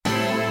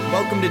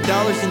Welcome to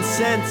Dollars and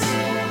Cents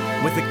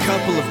with a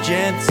couple of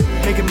gents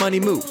making money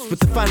moves with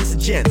the finest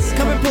of gents.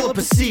 Come and pull up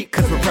a seat,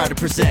 cause we're proud to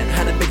present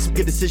how to make some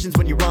good decisions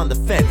when you're on the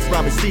fence.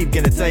 Rob and Steve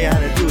gonna tell you how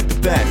to do it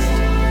the best.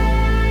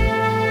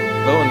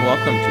 Hello and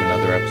welcome to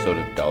another episode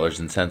of Dollars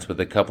and Cents with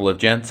a couple of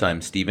gents.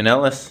 I'm Stephen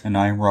Ellis. And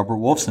I'm Robert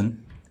Wolfson.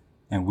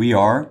 And we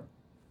are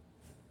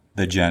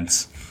the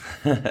gents.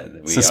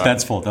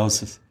 Suspenseful. That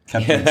was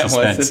kept in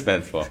suspense.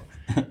 That was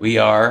suspenseful. We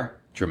are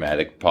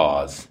dramatic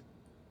pause.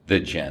 The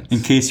gents.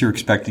 In case you're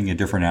expecting a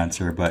different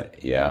answer,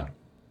 but yeah,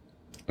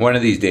 one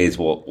of these days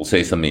we'll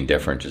say something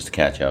different just to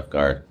catch you off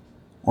guard,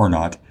 or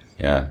not.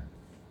 Yeah.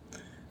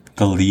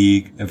 The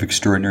League of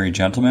Extraordinary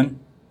Gentlemen.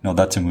 No,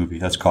 that's a movie.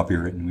 That's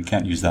copywritten. We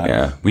can't use that.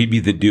 Yeah, we'd be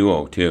the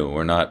duo too.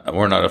 We're not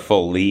a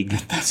full league.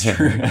 That's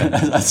true.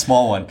 A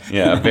small one.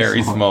 Yeah, a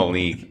very small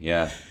league.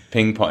 Yeah,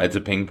 ping pong. It's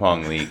a ping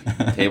pong league.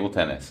 Table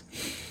tennis.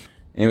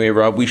 Anyway,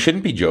 Rob, we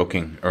shouldn't be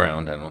joking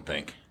around. I don't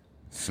think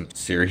some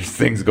serious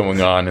things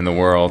going on in the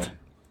world.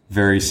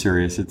 Very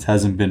serious. It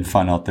hasn't been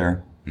fun out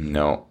there.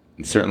 No,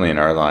 certainly in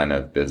our line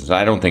of business.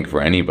 I don't think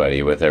for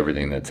anybody with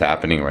everything that's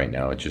happening right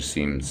now. It just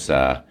seems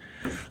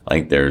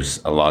like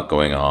there's a lot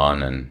going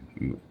on,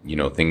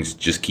 and things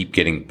just keep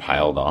getting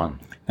piled on.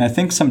 And I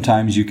think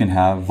sometimes you can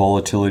have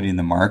volatility in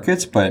the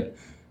markets, but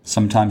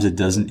sometimes it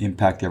doesn't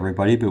impact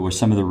everybody. But with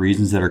some of the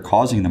reasons that are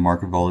causing the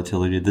market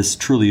volatility, this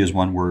truly is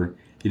one where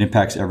it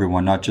impacts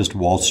everyone, not just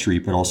Wall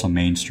Street, but also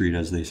Main Street,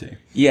 as they say.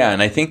 Yeah,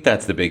 and I think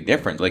that's the big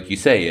difference. Like you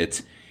say,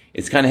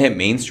 it's kind of hit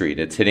Main Street.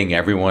 It's hitting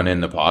everyone in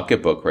the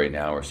pocketbook right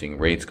now. We're seeing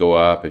rates go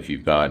up. If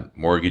you've got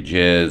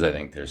mortgages, I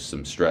think there's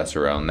some stress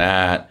around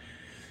that.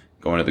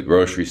 Going to the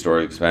grocery store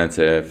is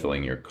expensive,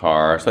 filling your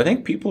car. So I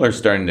think people are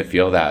starting to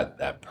feel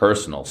that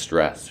personal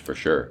stress for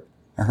sure.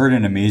 I heard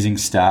an amazing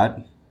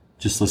stat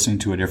just listening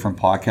to a different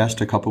podcast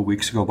a couple of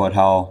weeks ago about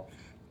how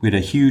we had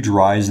a huge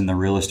rise in the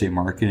real estate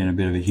market and a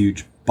bit of a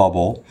huge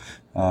bubble.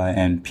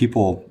 And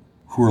people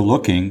who were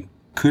looking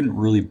couldn't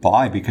really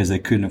buy because they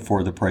couldn't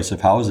afford the price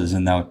of houses.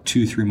 And now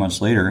 2-3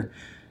 months later,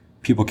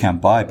 people can't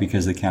buy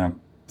because they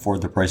can't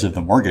afford the price of the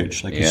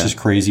mortgage. It's just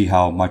crazy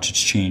how much it's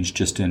changed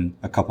just in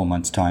a couple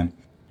months' time.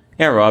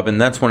 Yeah, Rob,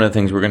 and that's one of the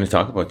things we're going to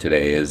talk about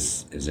today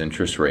is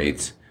interest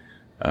rates.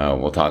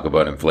 We'll talk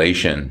about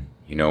inflation.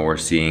 We're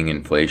seeing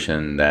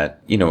inflation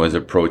that, is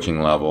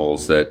approaching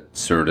levels that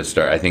sort of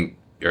I think,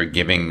 are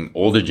giving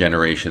older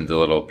generations a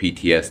little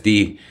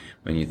PTSD.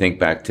 When you think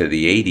back to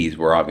the 80s,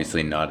 we're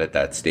obviously not at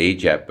that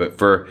stage yet. But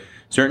for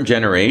certain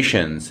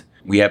generations,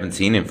 we haven't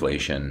seen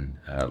inflation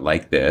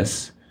like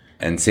this.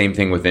 And same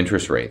thing with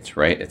interest rates,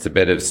 right? It's a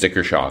bit of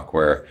sticker shock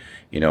where,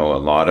 a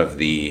lot of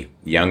the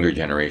younger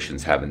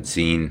generations haven't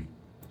seen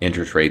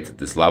interest rates at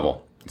this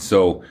level.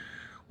 So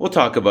we'll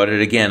talk about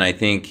it again. I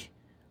think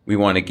we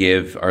want to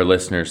give our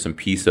listeners some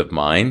peace of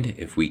mind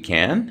if we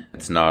can.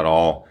 It's not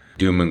all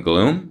doom and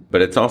gloom,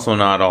 but it's also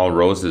not all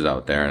roses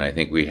out there. And I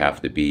think we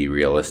have to be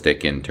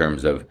realistic in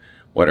terms of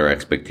what our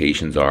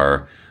expectations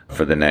are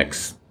for the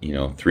next,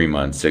 3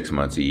 months, 6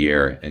 months, a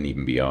year, and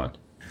even beyond.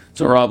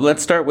 So Rob,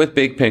 let's start with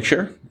big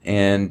picture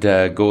and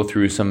go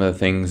through some of the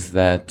things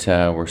that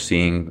we're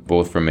seeing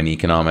both from an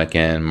economic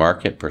and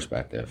market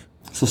perspective.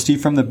 So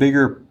Steve, from the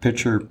bigger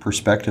picture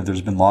perspective,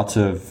 there's been lots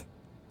of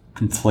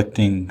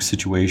conflicting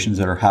situations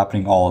that are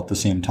happening all at the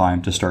same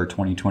time to start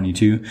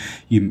 2022.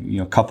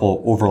 A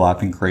couple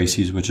overlapping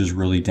crises, which is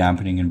really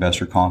dampening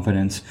investor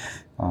confidence.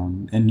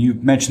 And you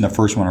mentioned the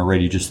first one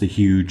already, just the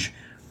huge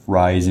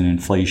rise in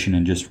inflation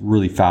and just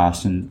really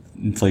fast and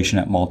inflation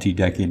at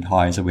multi-decade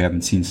highs that we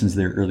haven't seen since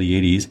the early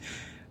 80s.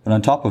 But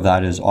on top of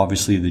that is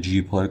obviously the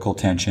geopolitical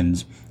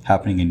tensions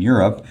happening in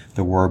Europe,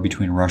 the war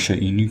between Russia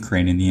and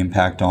Ukraine, and the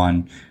impact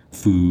on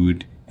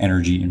food,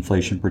 energy,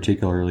 inflation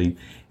particularly.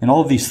 And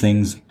all of these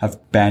things have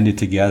banded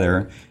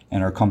together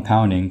and are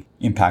compounding,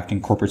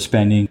 impacting corporate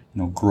spending,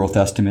 growth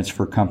estimates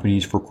for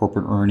companies, for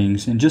corporate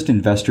earnings, and just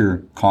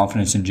investor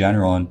confidence in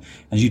general. And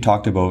as you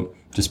talked about,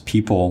 just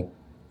people,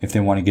 if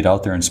they want to get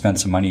out there and spend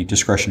some money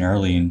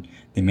discretionarily, and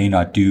they may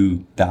not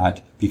do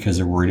that because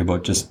they're worried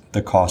about just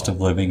the cost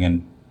of living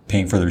and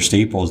paying for their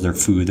staples, their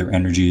food, their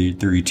energy,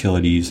 their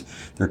utilities,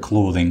 their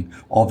clothing,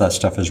 all that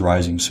stuff is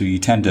rising. So you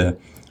tend to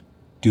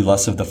do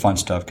less of the fun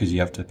stuff because you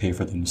have to pay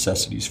for the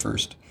necessities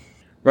first.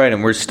 Right,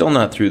 and we're still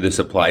not through the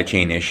supply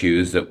chain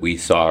issues that we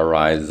saw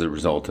arise as a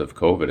result of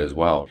COVID as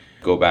well.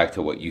 Go back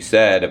to what you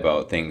said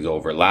about things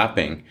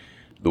overlapping.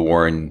 The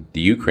war in the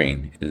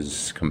Ukraine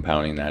is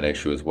compounding that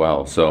issue as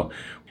well. So,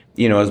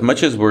 as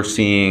much as we're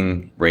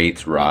seeing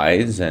rates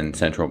rise and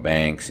central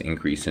banks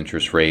increase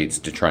interest rates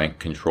to try and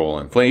control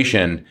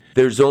inflation,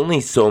 there's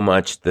only so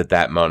much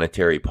that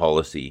monetary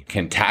policy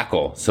can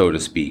tackle, so to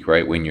speak,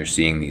 right? When you're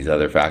seeing these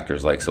other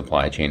factors like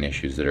supply chain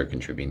issues that are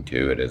contributing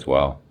to it as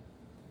well.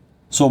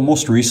 So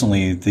most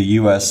recently, the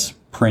U.S.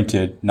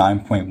 printed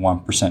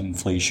 9.1%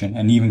 inflation,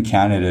 and even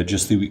Canada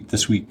just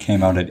this week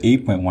came out at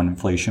 8.1%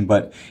 inflation.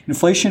 But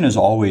inflation is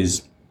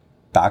always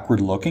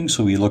backward looking,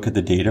 so we look at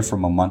the data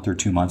from a month or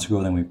 2 months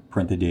ago, then we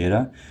print the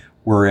data,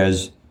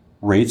 whereas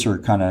rates are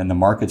kind of in the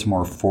market's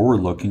more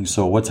forward looking.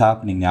 So what's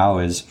happening now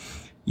is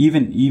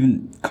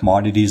even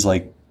commodities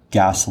like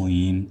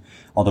gasoline,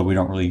 although we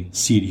don't really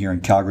see it here in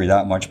Calgary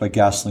that much, but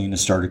gasoline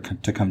has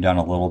started to come down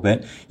a little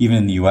bit. Even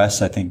in the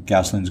US, I think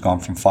gasoline's gone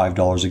from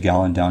 $5 a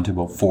gallon down to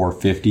about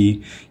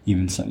 $4.50,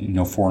 even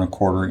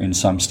 $4.25 in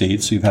some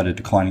states. So you've had a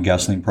decline in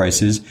gasoline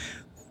prices.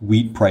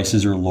 Wheat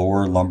prices are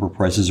lower, lumber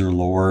prices are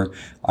lower,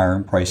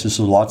 iron prices.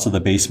 So lots of the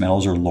base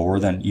metals are lower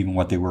than even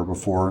what they were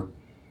before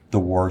the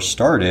war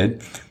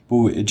started.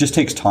 But it just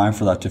takes time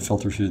for that to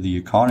filter through the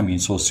economy.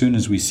 And so as soon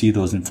as we see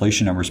those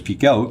inflation numbers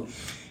peak out,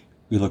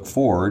 we look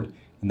forward,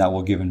 and that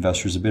will give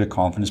investors a bit of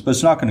confidence. But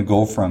it's not going to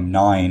go from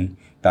 9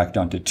 back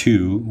down to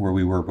 2 where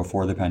we were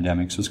before the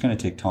pandemic. So it's going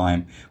to take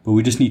time. But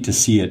we just need to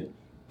see it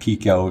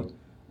peak out,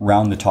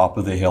 round the top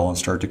of the hill, and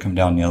start to come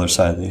down the other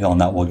side of the hill. And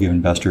that will give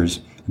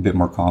investors a bit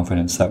more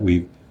confidence that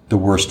the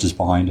worst is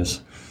behind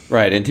us.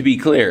 Right, and to be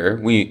clear,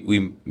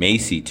 we may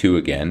see 2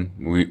 again.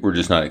 We're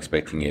just not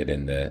expecting it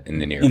in the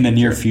near future. In the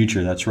near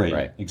future, that's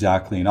right.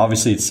 Exactly. And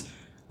obviously, it's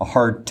a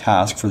hard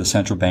task for the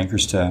central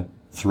bankers to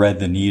thread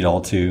the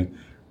needle to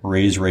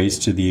raise rates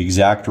to the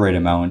exact right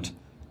amount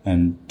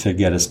and to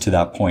get us to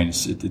that point.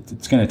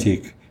 It's going to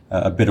take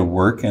a bit of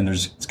work, and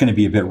it's going to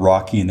be a bit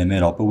rocky in the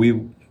middle, but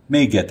we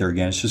may get there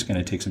again. It's just going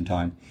to take some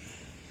time.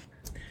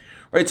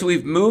 Right, so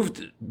we've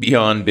moved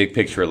beyond big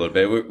picture a little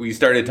bit. We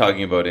started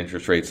talking about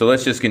interest rates, so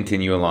let's just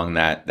continue along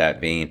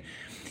that vein.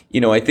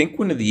 I think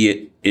one of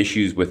the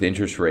issues with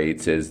interest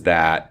rates is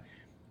that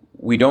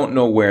we don't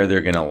know where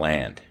they're going to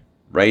land,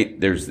 right?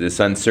 There's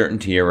this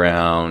uncertainty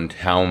around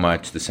how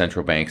much the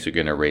central banks are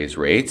going to raise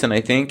rates, and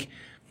I think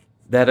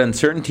that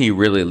uncertainty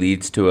really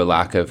leads to a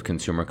lack of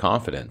consumer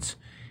confidence.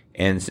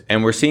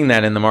 And we're seeing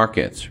that in the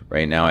markets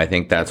right now. I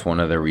think that's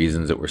one of the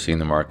reasons that we're seeing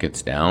the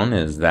markets down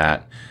is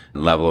that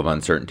level of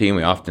uncertainty. And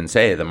we often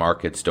say the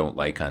markets don't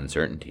like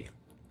uncertainty.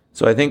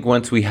 So I think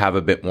once we have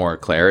a bit more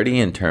clarity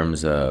in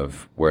terms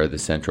of where the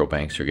central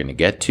banks are going to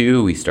get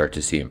to, we start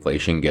to see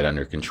inflation get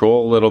under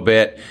control a little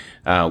bit.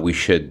 We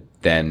should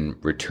then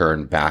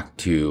return back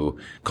to,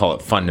 call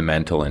it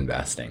fundamental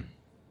investing.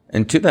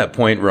 And to that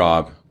point,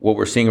 Rob, what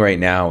we're seeing right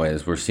now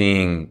is we're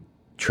seeing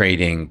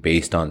trading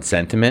based on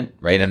sentiment,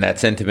 right? And that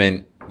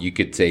sentiment, you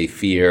could say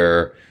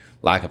fear,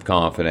 lack of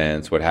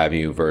confidence, what have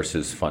you,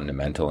 versus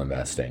fundamental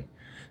investing.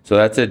 So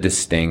that's a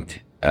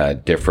distinct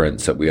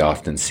difference that we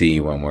often see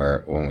when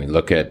we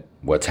look at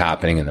what's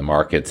happening in the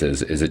markets.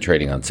 Is it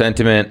trading on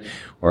sentiment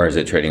or is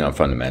it trading on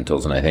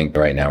fundamentals? And I think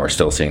right now we're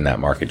still seeing that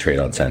market trade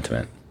on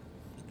sentiment.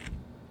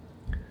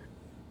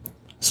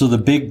 So the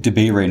big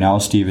debate right now,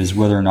 Steve, is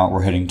whether or not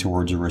we're heading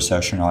towards a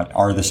recession or not.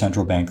 Are the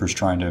central bankers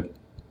trying to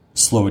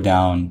slow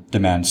down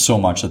demand so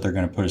much that they're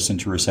going to put us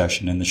into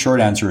recession? And the short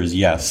answer is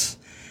yes.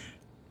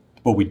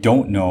 What we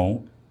don't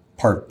know,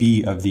 part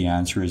B of the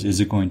answer is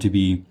it going to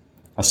be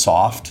a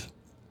soft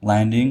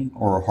landing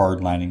or a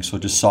hard landing? So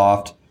just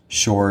soft,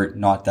 short,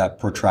 not that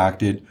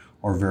protracted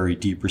or very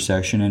deep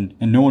recession.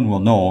 And no one will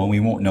know, and we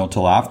won't know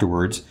till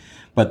afterwards,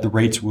 but the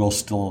rates will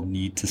still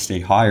need to stay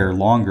higher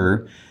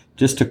longer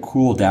just to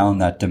cool down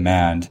that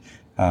demand,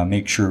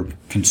 make sure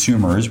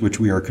consumers, which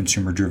we are a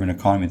consumer-driven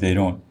economy, they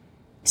don't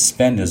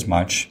spend as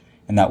much,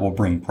 and that will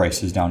bring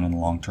prices down in the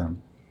long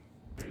term.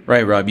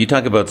 Right, Rob. You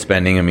talk about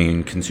spending. I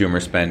mean, consumer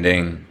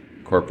spending,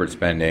 corporate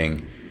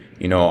spending,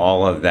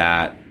 all of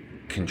that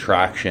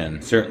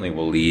contraction certainly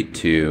will lead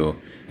to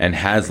and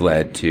has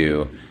led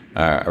to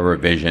a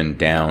revision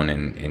down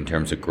in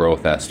terms of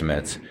growth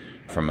estimates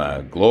from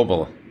a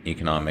global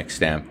economic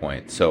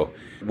standpoint. So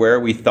where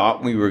we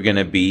thought we were going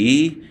to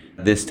be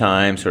this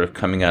time, sort of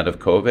coming out of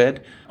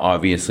COVID,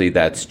 obviously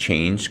that's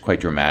changed quite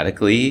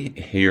dramatically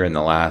here in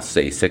the last,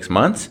 say, 6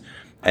 months,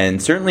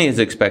 and certainly is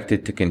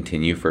expected to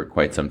continue for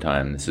quite some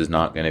time. This is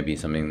not going to be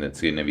something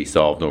that's going to be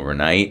solved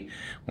overnight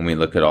when we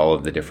look at all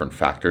of the different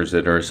factors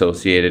that are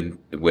associated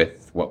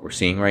with what we're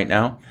seeing right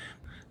now.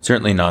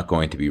 Certainly not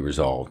going to be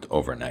resolved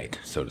overnight,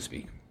 so to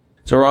speak.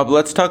 So, Rob,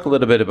 let's talk a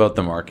little bit about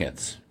the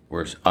markets.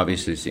 We're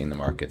obviously seeing the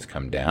markets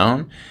come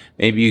down.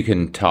 Maybe you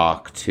can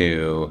talk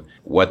to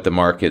what the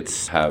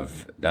markets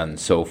have done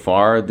so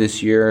far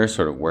this year,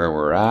 sort of where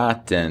we're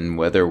at, and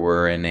whether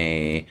we're in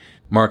a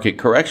market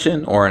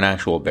correction or an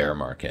actual bear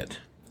market.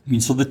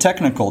 So the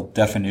technical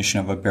definition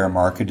of a bear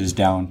market is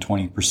down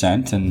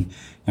 20%.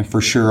 And for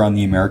sure on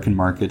the American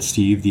market,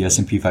 Steve, the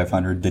S&P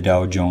 500, the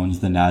Dow Jones,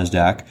 the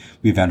NASDAQ,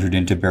 we've entered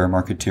into bear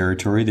market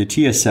territory. The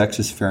TSX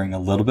is faring a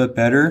little bit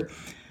better.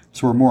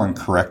 So we're more in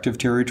corrective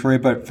territory,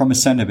 but from a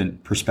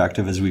sentiment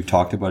perspective, as we've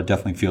talked about, it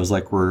definitely feels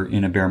like we're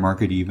in a bear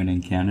market even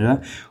in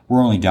Canada.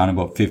 We're only down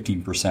about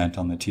 15%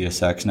 on the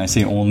TSX. And I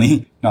say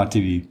only, not to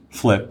be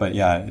flip, but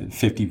yeah,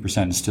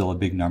 15% is still a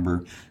big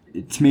number.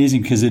 It's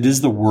amazing because it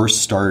is the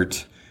worst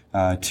start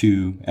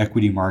to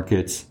equity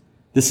markets.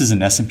 This is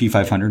an S&P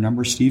 500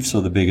 number, Steve,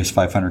 so the biggest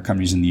 500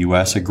 companies in the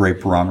U.S., a great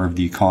barometer of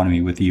the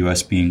economy, with the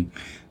U.S. being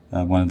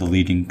one of the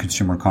leading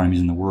consumer economies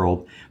in the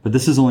world. But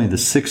this is only the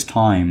sixth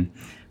time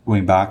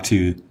going back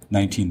to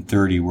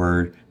 1930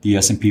 where the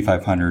S&P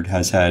 500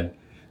 has had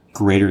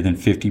greater than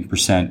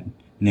 15%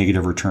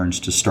 negative returns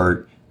to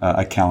start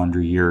a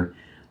calendar year.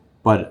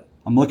 But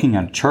I'm looking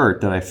at a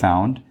chart that I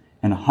found,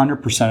 and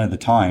 100% of the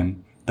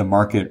time, the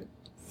market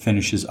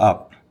finishes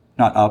up,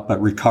 not up,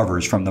 but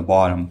recovers from the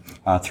bottom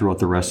throughout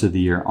the rest of the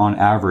year, on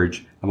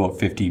average about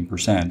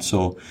 15%.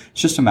 So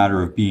it's just a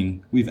matter of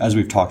as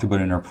we've talked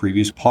about in our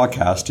previous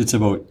podcast, it's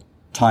about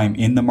time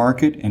in the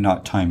market and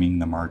not timing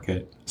the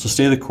market. So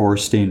stay the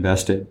course, stay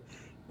invested.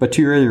 But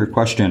to your earlier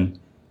question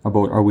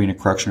about are we in a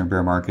correction or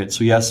bear market?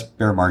 So yes,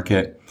 bear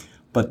market.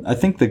 But I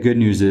think the good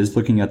news is,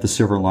 looking at the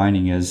silver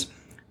lining, is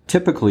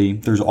typically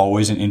there's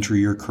always an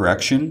intra-year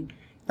correction.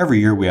 Every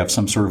year we have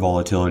some sort of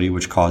volatility,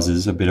 which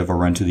causes a bit of a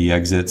run to the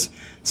exits,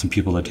 some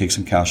people that take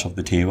some cash off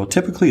the table.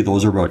 Typically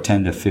those are about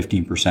 10 to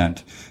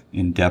 15%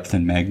 in depth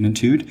and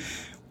magnitude.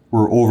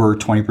 We're over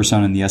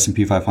 20% on the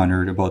S&P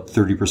 500, about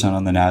 30%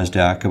 on the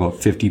NASDAQ, about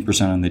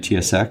 15% on the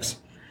TSX.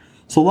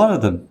 So a lot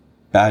of the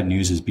bad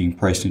news is being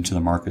priced into the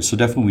market. So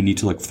definitely we need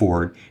to look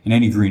forward. And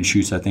any green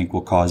shoots, I think,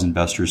 will cause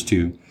investors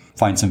to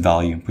find some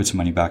value and put some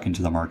money back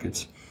into the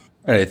markets.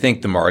 I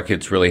think the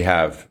markets really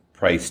have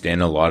priced in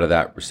a lot of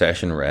that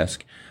recession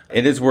risk.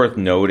 It is worth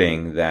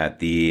noting that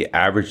the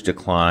average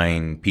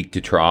decline peak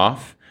to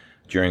trough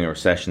during a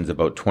recession is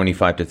about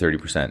 25 to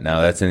 30%.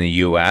 Now that's in the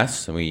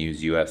U.S., and we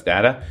use U.S.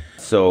 data.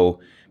 So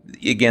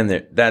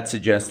again, that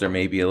suggests there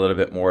may be a little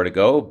bit more to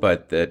go,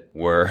 but that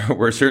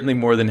we're certainly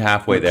more than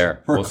halfway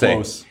there. We're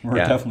close. We're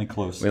definitely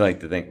close. We like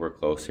to think we're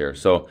close here.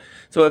 So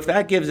if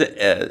that gives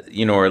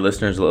our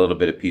listeners a little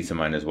bit of peace of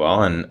mind as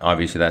well, and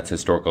obviously that's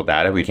historical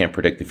data. We can't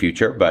predict the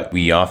future, but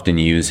we often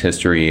use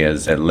history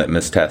as a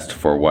litmus test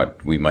for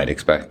what we might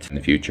expect in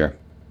the future.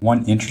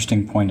 One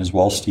interesting point as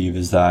well, Steve,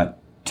 is that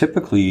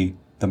typically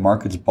the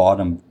markets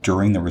bottom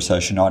during the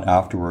recession, not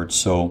afterwards.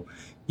 So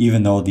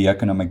even though the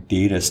economic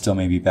data still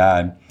may be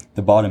bad,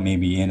 the bottom may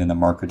be in and the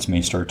markets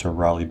may start to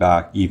rally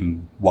back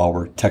even while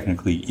we're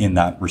technically in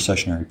that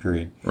recessionary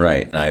period.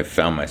 Right. And I've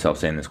found myself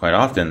saying this quite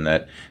often,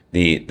 that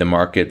the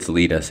markets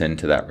lead us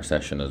into that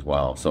recession as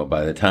well. So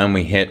by the time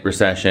we hit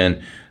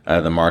recession,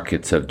 the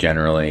markets have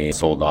generally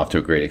sold off to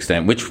a great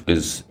extent, which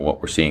is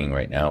what we're seeing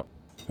right now.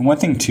 And one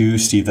thing too,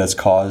 Steve, that's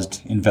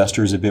caused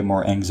investors a bit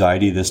more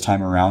anxiety this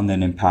time around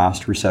than in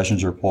past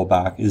recessions or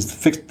pullback is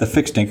the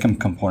fixed income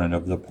component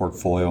of the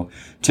portfolio.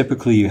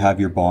 Typically, you have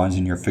your bonds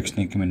and your fixed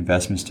income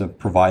investments to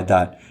provide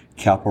that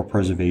capital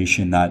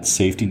preservation, that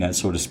safety net,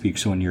 so to speak.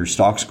 So when your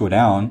stocks go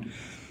down,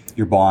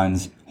 your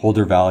bonds hold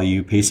their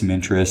value, pay some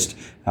interest,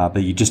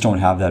 but you just don't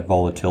have that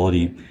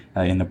volatility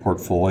in the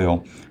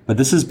portfolio. But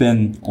this has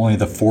been only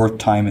the fourth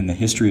time in the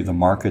history of the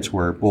markets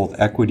where both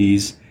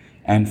equities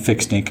and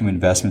fixed income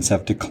investments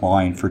have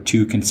declined for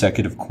 2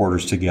 consecutive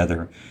quarters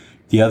together.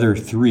 The other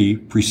 3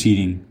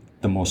 preceding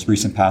the most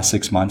recent past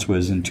 6 months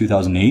was in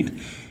 2008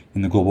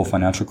 in the global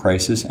financial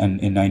crisis, and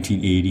in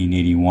 1980 and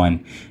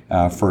 81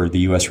 for the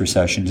U.S.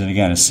 recessions. And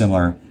again, a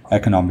similar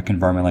economic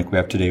environment like we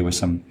have today with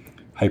some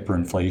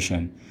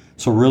hyperinflation.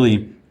 So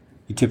really,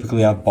 you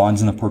typically have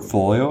bonds in the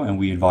portfolio, and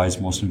we advise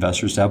most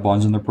investors to have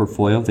bonds in their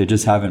portfolio. They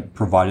just haven't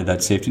provided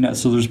that safety net.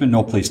 So there's been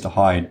no place to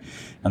hide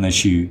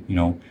unless you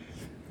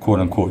quote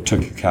unquote,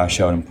 took your cash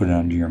out and put it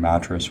under your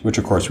mattress, which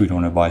of course we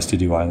don't advise to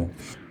do either.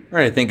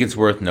 Right. I think it's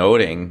worth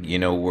noting,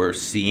 we're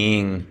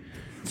seeing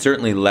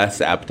certainly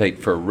less appetite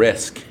for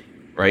risk,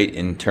 right,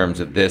 in terms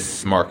of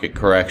this market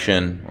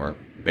correction or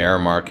bear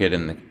market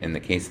in the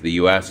case of the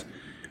U.S.,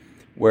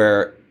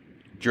 where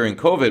during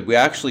COVID, we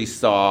actually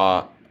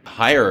saw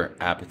higher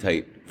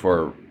appetite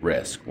for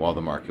risk while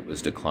the market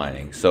was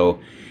declining. So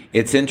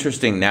it's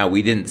interesting now,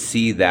 we didn't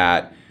see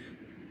that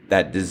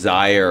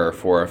desire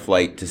for a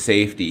flight to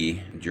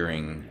safety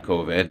during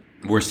COVID.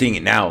 We're seeing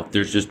it now.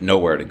 There's just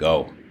nowhere to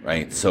go,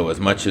 right? So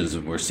as much as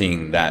we're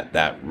seeing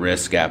that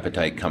risk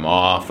appetite come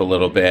off a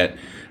little bit,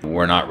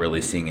 we're not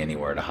really seeing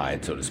anywhere to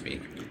hide, so to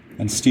speak.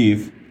 And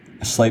Steve,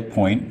 a slight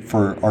point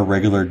for our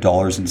regular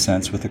dollars and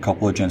cents with a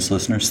couple of gents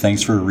listeners.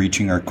 Thanks for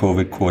reaching our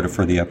COVID quota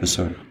for the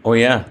episode. Oh,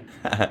 yeah.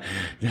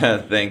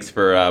 Thanks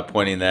for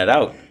pointing that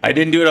out. I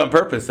didn't do it on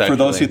purpose, actually.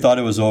 For those who thought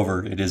it was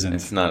over, it isn't.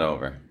 It's not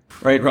over.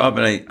 Right, Rob,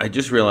 and I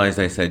just realized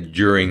I said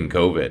during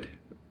COVID.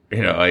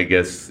 I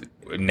guess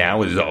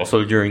now is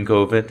also during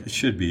COVID. It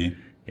should be.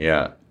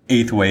 Yeah.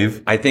 8th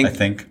wave, I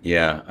think.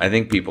 Yeah, I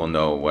think people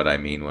know what I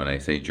mean when I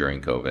say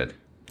during COVID.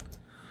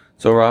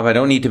 So, Rob, I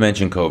don't need to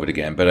mention COVID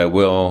again, but I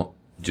will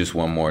just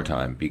one more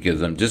time,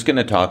 because I'm just going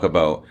to talk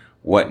about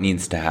what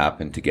needs to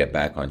happen to get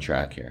back on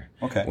track here.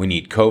 Okay. We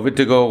need COVID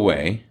to go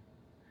away.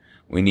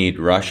 We need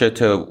Russia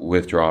to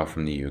withdraw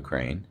from the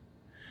Ukraine.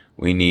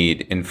 We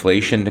need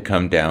inflation to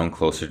come down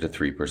closer to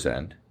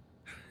 3%.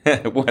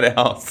 What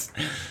else?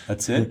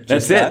 That's it.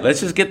 That's it.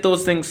 Let's just get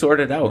those things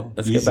sorted out.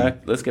 Let's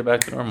get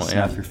back to normal.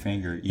 Snap your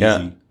finger. Easy.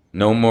 Yeah.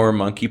 No more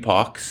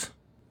monkeypox.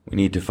 We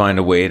need to find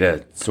a way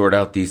to sort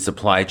out these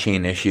supply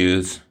chain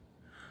issues.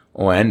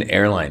 Oh, and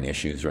airline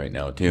issues right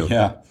now too.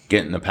 Yeah.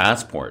 Getting the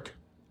passport.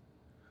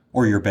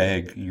 Or your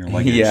bag, your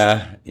luggage.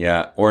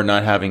 Yeah. Or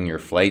not having your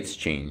flights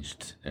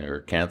changed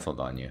or canceled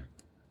on you.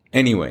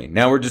 Anyway,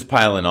 now we're just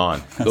piling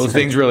on. Those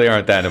things really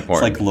aren't that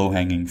important. It's like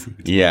low-hanging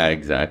fruit. Yeah,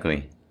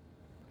 exactly.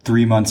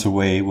 3 months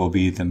away will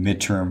be the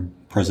midterm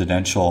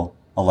presidential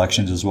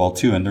elections as well,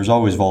 too. And there's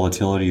always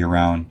volatility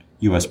around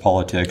U.S.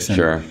 politics. And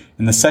Sure.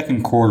 in the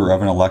second quarter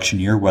of an election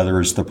year, whether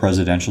it's the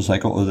presidential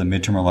cycle or the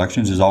midterm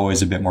elections, there's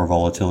always a bit more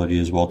volatility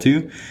as well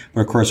too.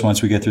 But of course,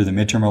 once we get through the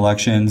midterm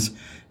elections,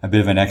 a bit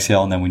of an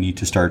exhale, and then we need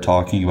to start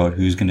talking about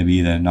who's going to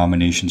be the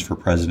nominations for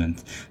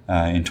president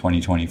in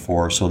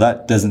 2024. So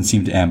that doesn't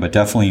seem to end, but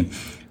definitely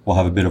we'll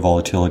have a bit of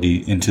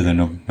volatility into the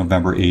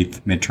November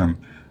 8th midterm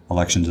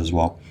elections as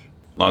well.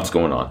 Lots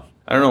going on.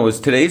 I don't know, was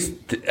today's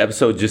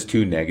episode just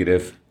too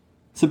negative?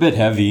 It's a bit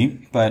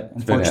heavy, but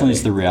unfortunately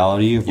it's the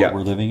reality of what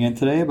we're living in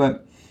today.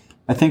 But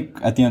I think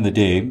at the end of the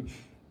day,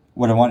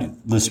 what I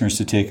want listeners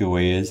to take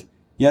away is,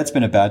 yeah, it's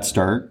been a bad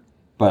start,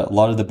 but a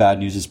lot of the bad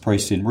news is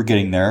priced in. We're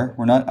getting there.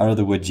 We're not out of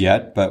the woods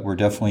yet, but we're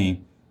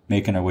definitely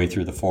making our way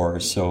through the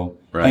forest. So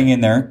hang in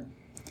there.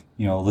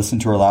 Listen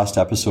to our last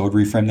episode,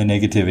 reframe the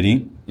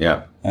negativity.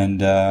 Yeah.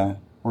 And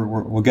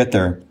we'll get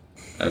there.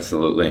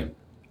 Absolutely.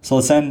 So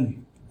let's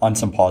end on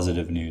some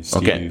positive news,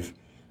 Steve. Okay.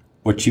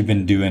 What you've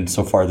been doing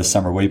so far this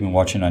summer, what you've been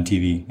watching on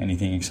TV,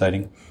 anything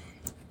exciting?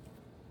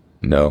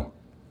 No.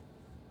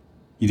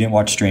 You didn't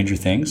watch Stranger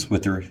Things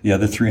with the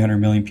other 300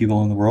 million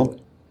people in the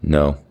world?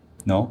 No.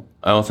 No?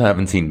 I also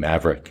haven't seen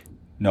Maverick.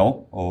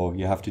 No? Oh,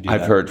 you have to do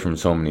that. I've heard from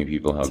so many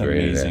people how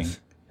great it is.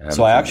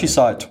 So I actually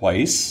saw it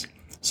twice.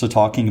 So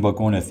talking about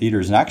going to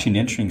theaters, and actually an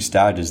interesting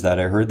stat is that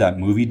I heard that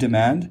movie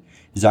demand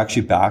is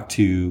actually back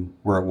to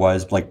where it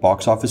was, like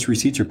box office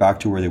receipts are back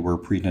to where they were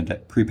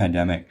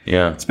pre-pandemic.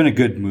 Yeah. It's been a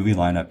good movie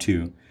lineup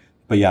too.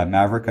 But yeah,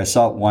 Maverick, I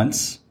saw it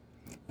once,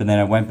 but then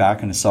I went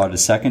back and I saw it a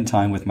second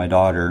time with my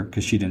daughter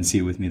because she didn't see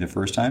it with me the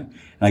first time.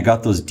 And I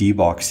got those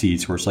D-box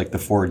seats where it's like the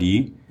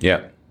 4D.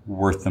 Yeah.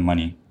 Worth the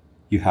money.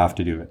 You have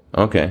to do it.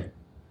 Okay.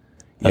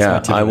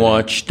 That's I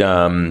watched,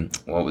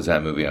 what was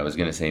that movie? I was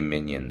going to say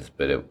Minions,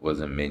 but it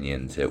wasn't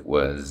Minions. It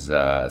was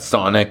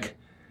Sonic.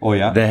 Oh,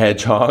 yeah? The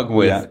Hedgehog.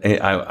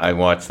 I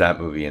watched that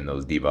movie in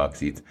those D-box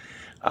seats.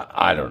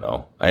 I don't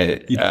know.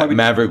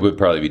 Maverick would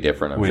probably be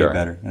different, I'm sure. Way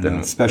better. And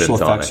the special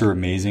effects are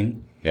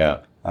amazing.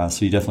 Yeah.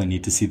 So you definitely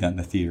need to see that in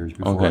the theaters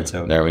before it's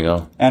out. There we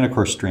go. And of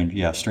course,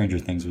 Stranger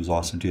Things was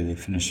awesome too. They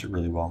finished it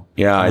really well.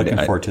 Yeah, I'm looking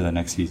forward to the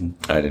next season.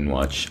 I haven't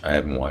watched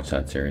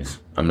that series.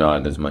 I'm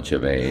not as much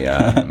of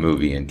a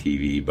movie and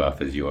TV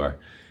buff as you are.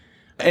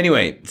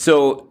 Anyway,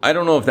 so I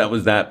don't know if that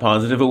was that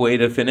positive a way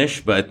to finish,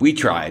 but we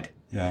tried.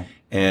 Yeah.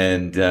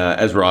 And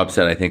as Rob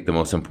said, I think the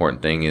most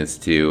important thing is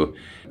to,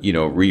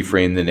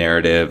 reframe the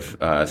narrative,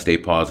 stay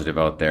positive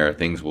out there.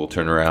 Things will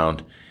turn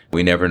around.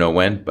 We never know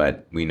when,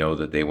 but we know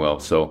that they will.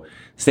 So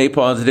stay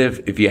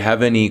positive. If you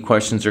have any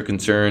questions or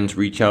concerns,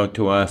 reach out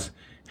to us.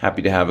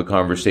 Happy to have a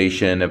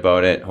conversation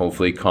about it.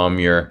 Hopefully calm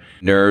your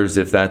nerves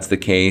if that's the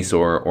case,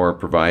 or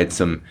provide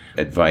some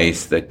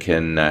advice that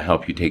can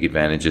help you take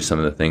advantage of some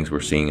of the things we're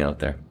seeing out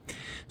there.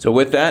 So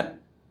with that,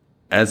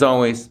 as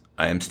always,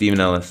 I am Stephen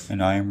Ellis.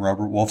 And I am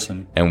Robert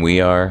Wolfson. And we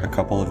are A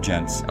Couple of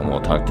Gents. And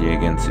we'll talk to you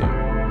again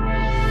soon.